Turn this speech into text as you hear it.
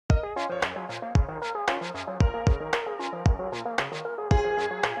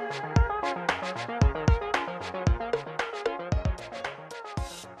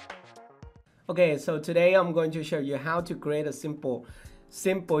Okay, so today I'm going to show you how to create a simple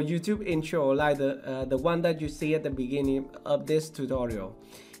YouTube intro like the one that you see at the beginning of this tutorial.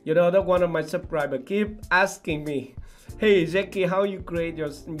 You know that one of my subscribers keep asking me, hey Jacky, how you create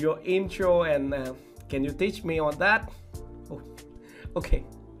your intro, and can you teach me on that? Oh, okay.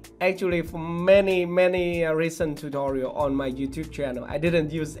 Actually, for many recent tutorial on my YouTube channel, I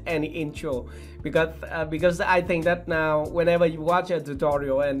didn't use any intro because I think that now whenever you watch a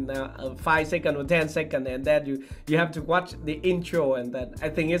tutorial and 5 seconds or 10 seconds, and then you have to watch the intro, and that I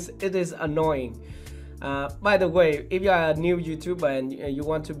think it is annoying. By the way, if you are a new YouTuber and you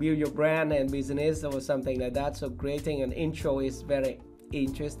want to build your brand and business or something like that, so creating an intro is very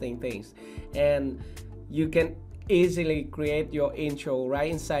interesting things, and you can easily create your intro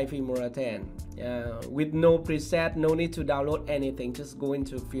right inside Filmora 10 with no preset, no need to download anything. Just go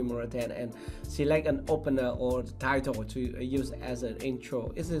into Filmora 10 and select an opener or title to use as an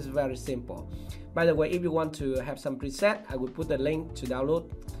intro. It is very simple. By the way, if you want to have some preset, I will put the link to download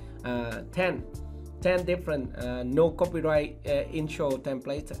 10 different no copyright intro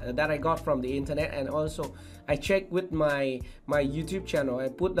templates that I got from the internet, and also I checked with my YouTube channel. I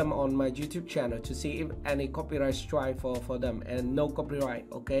put them on my YouTube channel to see if any copyright strike for them, and no copyright.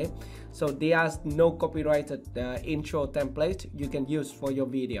 Okay, so there's no copyrighted intro template you can use for your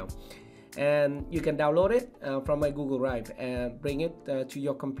video, and you can download it from my Google Drive and bring it to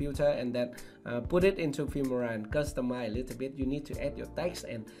your computer, and then put it into Filmora and customize a little bit. You need to add your text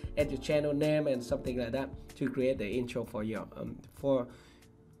and add your channel name and something like that to create the intro for your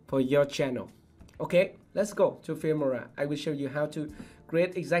channel. Okay, let's go to Filmora. I will show you how to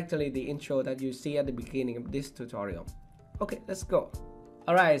create exactly the intro that you see at the beginning of this tutorial. Okay, let's go.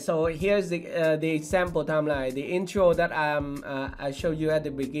 Alright, so here's the example timeline, the intro that I showed you at the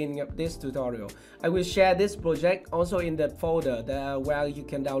beginning of this tutorial. I will share this project also in that folder where you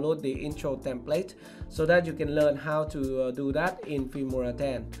can download the intro template, so that you can learn how to do that in Filmora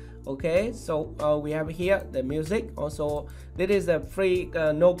 10. Okay, so we have here the music. Also, this is a free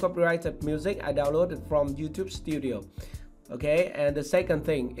no copyrighted music I downloaded from YouTube Studio. Okay, and the second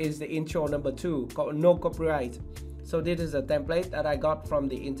thing is the intro number 2 called no copyright. So this is a template that I got from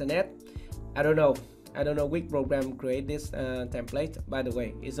the internet. I don't know which program create this template. By the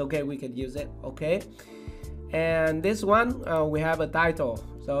way, it's okay, we can use it. Okay, and this one we have a title.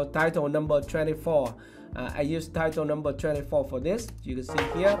 So title number 24. I use title number 24 for this. You can see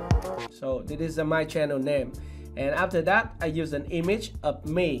here. So this is my channel name. And after that, I use an image of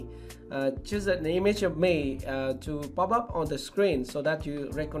me. Choose an image of me to pop up on the screen so that you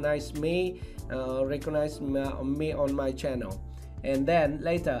recognize me, me on my channel. And then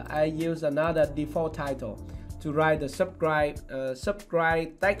later I use another default title to write the subscribe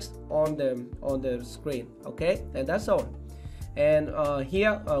text on the screen. Okay, and that's all. And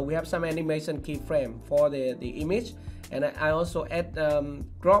here we have some animation keyframe for the image, and I also add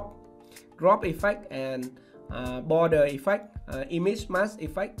crop effect and border effect, image mask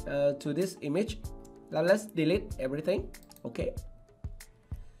effect to this image. Now let's delete everything. Okay,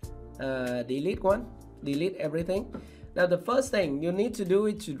 delete everything. Now the first thing you need to do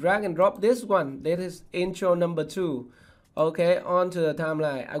is to drag and drop this one. That is intro number 2. Okay, onto the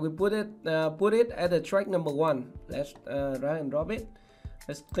timeline. I will put it at the track number 1. Let's drag and drop it.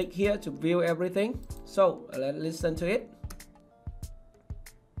 Let's click here to view everything. So let's listen to it.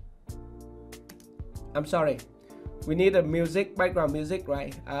 I'm sorry, we need a background music,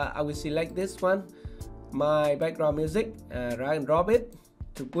 right? I will select this one, my background music, drag and drop it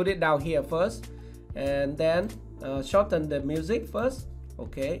to put it down here first, and then shorten the music first.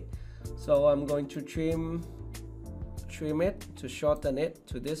 Okay, so I'm going to trim it to shorten it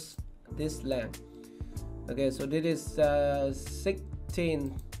to this length. Okay, so this is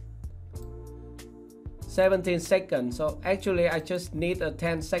 17 seconds. So actually I just need a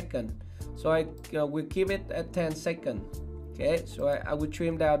 10 second. So I will keep it at 10 seconds. Okay, so I will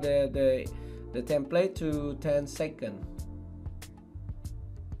trim down the template to 10 seconds.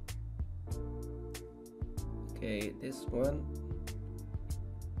 Okay, this one.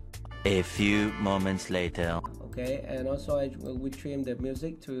 A few moments later. Okay, and also I will trim the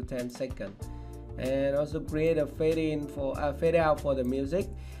music to 10 seconds, and also create a fade out for the music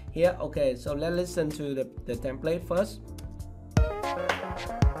here. Okay, so let's listen to the template first.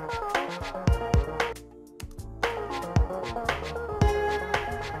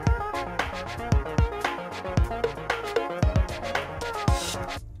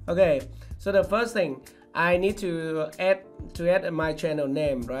 Okay, so the first thing I need to add my channel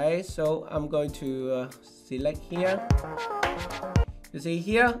name, right? So I'm going to select here. You see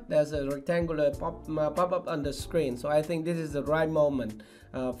here, there's a rectangular pop up on the screen. So I think this is the right moment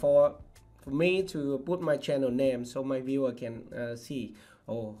for for me to put my channel name so my viewer can see,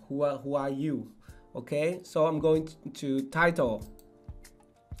 oh, who are you. Okay, so I'm going to title,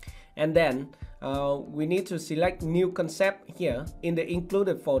 and then we need to select new concept here in the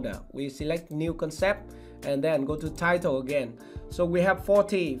included folder. We select new concept and then go to title again. So we have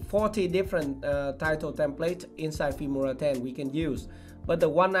 40 different title templates inside Filmora 10 we can use, but the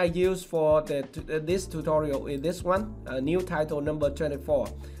one I use for this tutorial is this one, new title number 24.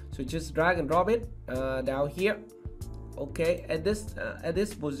 So just drag and drop it down here, okay, at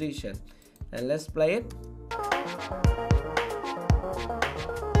this position, and let's play it.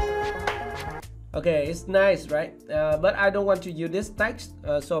 Okay, it's nice, right? But I don't want to use this text,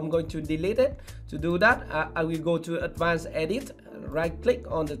 so I'm going to delete it. To do that, I will go to Advanced Edit, right click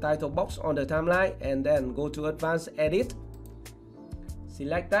on the title box on the timeline, and then go to Advanced Edit,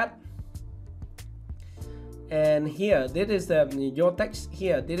 select that, and here this is your text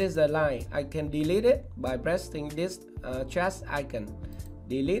here. This is the line. I can delete it by pressing this chest icon,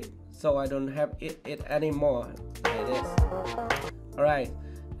 delete, so I don't have it anymore, like this. All right.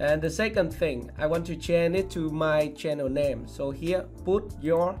 And the second thing, I want to change it to my channel name. So here, put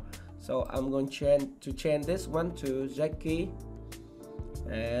your, so I'm going to change this one to Jacky,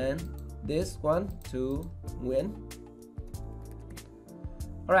 and this one to Nguyen.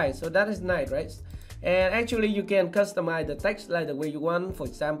 Alright, so that is nice, right? And actually you can customize the text like the way you want. For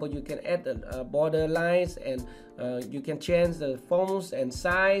example, you can add border lines, and you can change the fonts and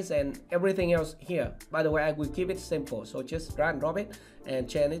size and everything else here. By the way, I will keep it simple, so just drag and drop it and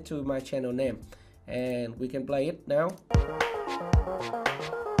change it to my channel name, and we can play it now.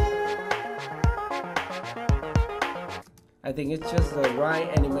 I think it's just the right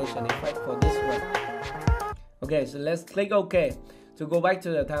animation effect for this one. Okay, so let's click OK to go back to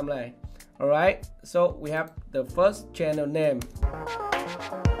the timeline. Alright, so we have the first channel name.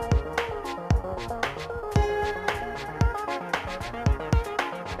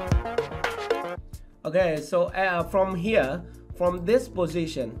 Okay, so from here, from this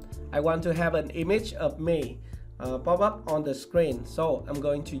position, I want to have an image of me pop up on the screen. So I'm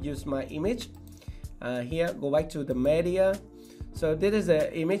going to use my image. Here, go back to the media. So this is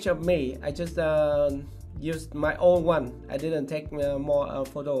an image of me. I just used my old one. I didn't take more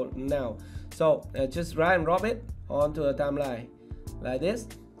photo now. So just drag and drop it onto a timeline like this.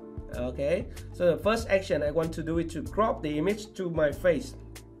 Okay, so the first action I want to do is to crop the image to my face.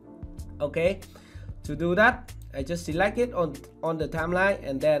 Okay, to do that, I just select it on the timeline,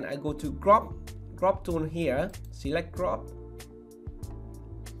 and then I go to crop tool here, select crop.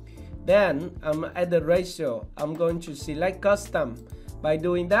 Then at the ratio, I'm going to select custom. By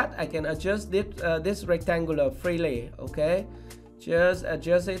doing that, I can adjust this rectangular freely. Okay, just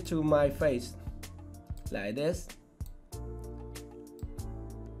adjust it to my face like this.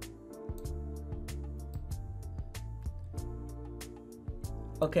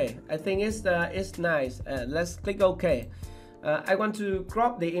 Okay, I think it's nice. Let's click OK. I want to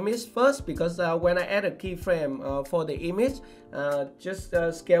crop the image first, because when I add a keyframe for the image, just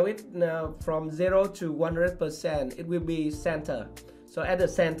scale it from 0 to 100%. It will be center. So at the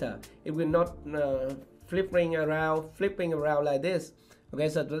center, it will not flipping around like this. Okay,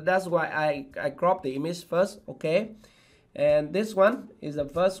 so that's why I crop the image first. Okay, and this one is the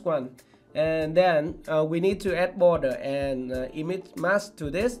first one. And then we need to add border and image mask to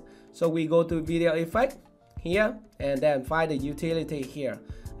this. So we go to video effect here, and then find the utility here.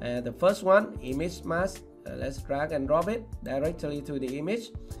 And the first one, image mask, let's drag and drop it directly to the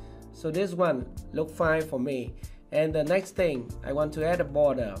image. So this one look fine for me. And the next thing, I want to add a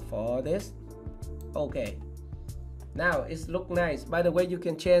border for this. Okay, now it look nice. By the way, you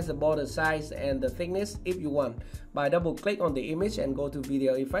can change the border size and the thickness if you want by double click on the image and go to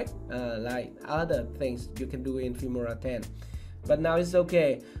video effect, like other things you can do in Filmora 10. But now it's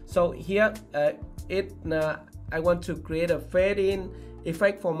okay. So here I want to create a fade in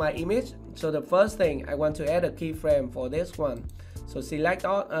effect for my image. So the first thing, I want to add a keyframe for this one. So select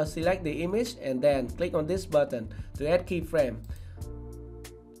the image and then click on this button to add keyframe.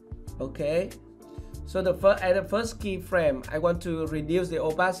 Okay, so at the first keyframe, I want to reduce the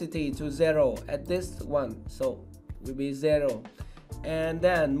opacity to 0 at this one, so will be 0, and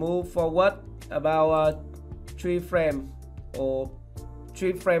then move forward about 3 frames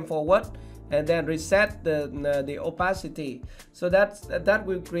forward, and then reset the opacity. So that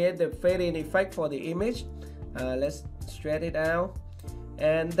will create the fade-in effect for the image. Let's straight it out,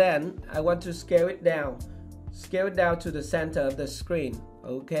 and then I want to scale it down to the center of the screen.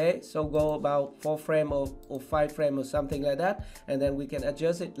 Okay, so go about 4 frames or 5 frames or something like that, and then we can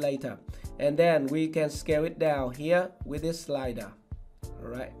adjust it later, and then we can scale it down here with this slider. All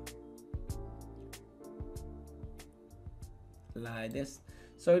right, like this.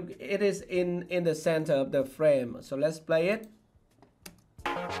 So it is in the center of the frame. So let's play it.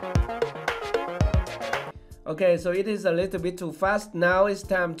 Okay, so it is a little bit too fast. Now it's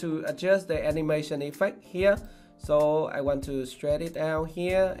time to adjust the animation effect here. So I want to straighten it out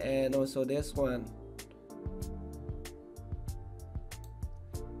here, and also this one.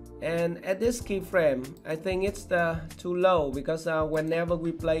 And at this keyframe, I think it's too low, because whenever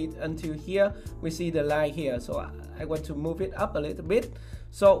we play it until here, we see the line here. So I want to move it up a little bit.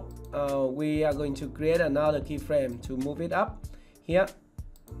 So we are going to create another keyframe to move it up here,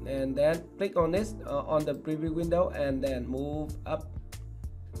 and then click on this on the preview window, and then move up.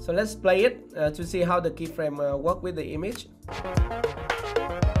 So let's play it to see how the keyframe work with the image.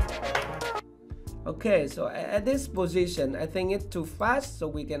 Okay, so at this position, I think it's too fast, so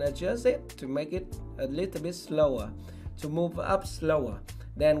we can adjust it to make it a little bit slower, to move up slower.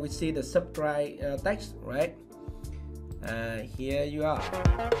 Then we see the subscribe text, right? Here you are.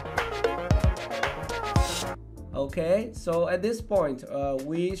 Okay, so at this point,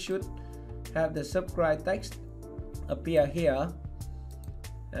 we should have the subscribe text appear here,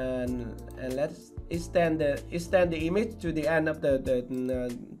 and let's extend the image to the end of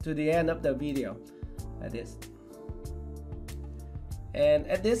the video, like this. And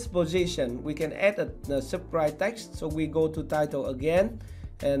at this position, we can add a subscribe text. So we go to title again,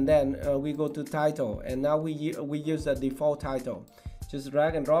 and then we go to title, and now we use the default title. Just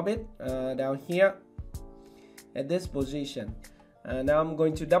drag and drop it down here at this position. Now I'm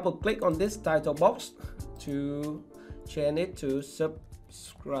going to double click on this title box to change it to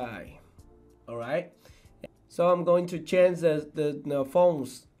subscribe. All right, so I'm going to change the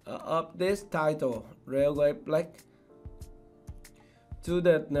fonts of this title, Railway Black, to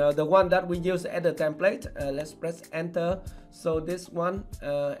the one that we use as the template. Let's press enter. So this one,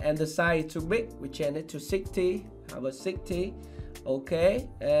 and the size too big, we change it to 60. How about 60? Okay,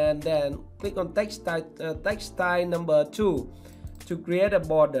 and then click on text style number 2 to create a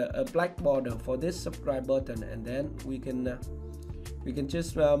border, a black border for this subscribe button, and then we can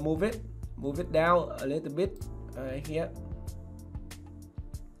just move it down a little bit here.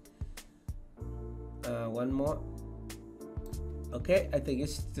 One more. Okay, I think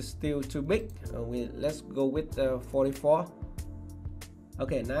it's still too big. Let's go with 44.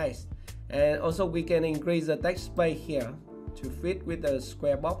 Okay, nice. And also we can increase the text space here to fit with the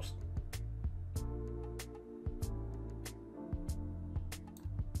square box.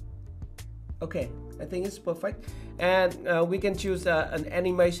 Okay, I think it's perfect. And we can choose an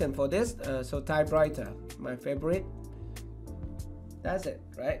animation for this. So typewriter, my favorite. That's it,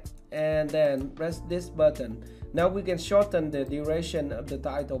 right? And then press this button. Now we can shorten the duration of the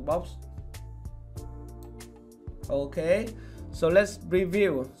title box. Okay, so let's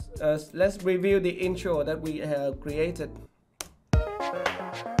review the intro that we have created.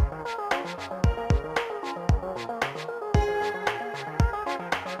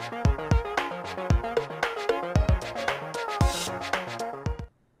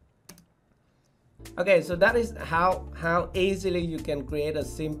 Okay, so that is how easily you can create a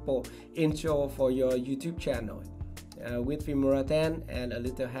simple intro for your YouTube channel with Filmora 10 and a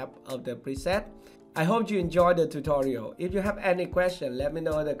little help of the preset. I hope you enjoyed the tutorial. If you have any question, let me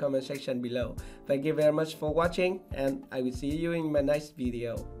know in the comment section below. Thank you very much for watching, and I will see you in my next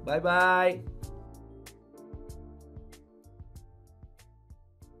video. Bye bye.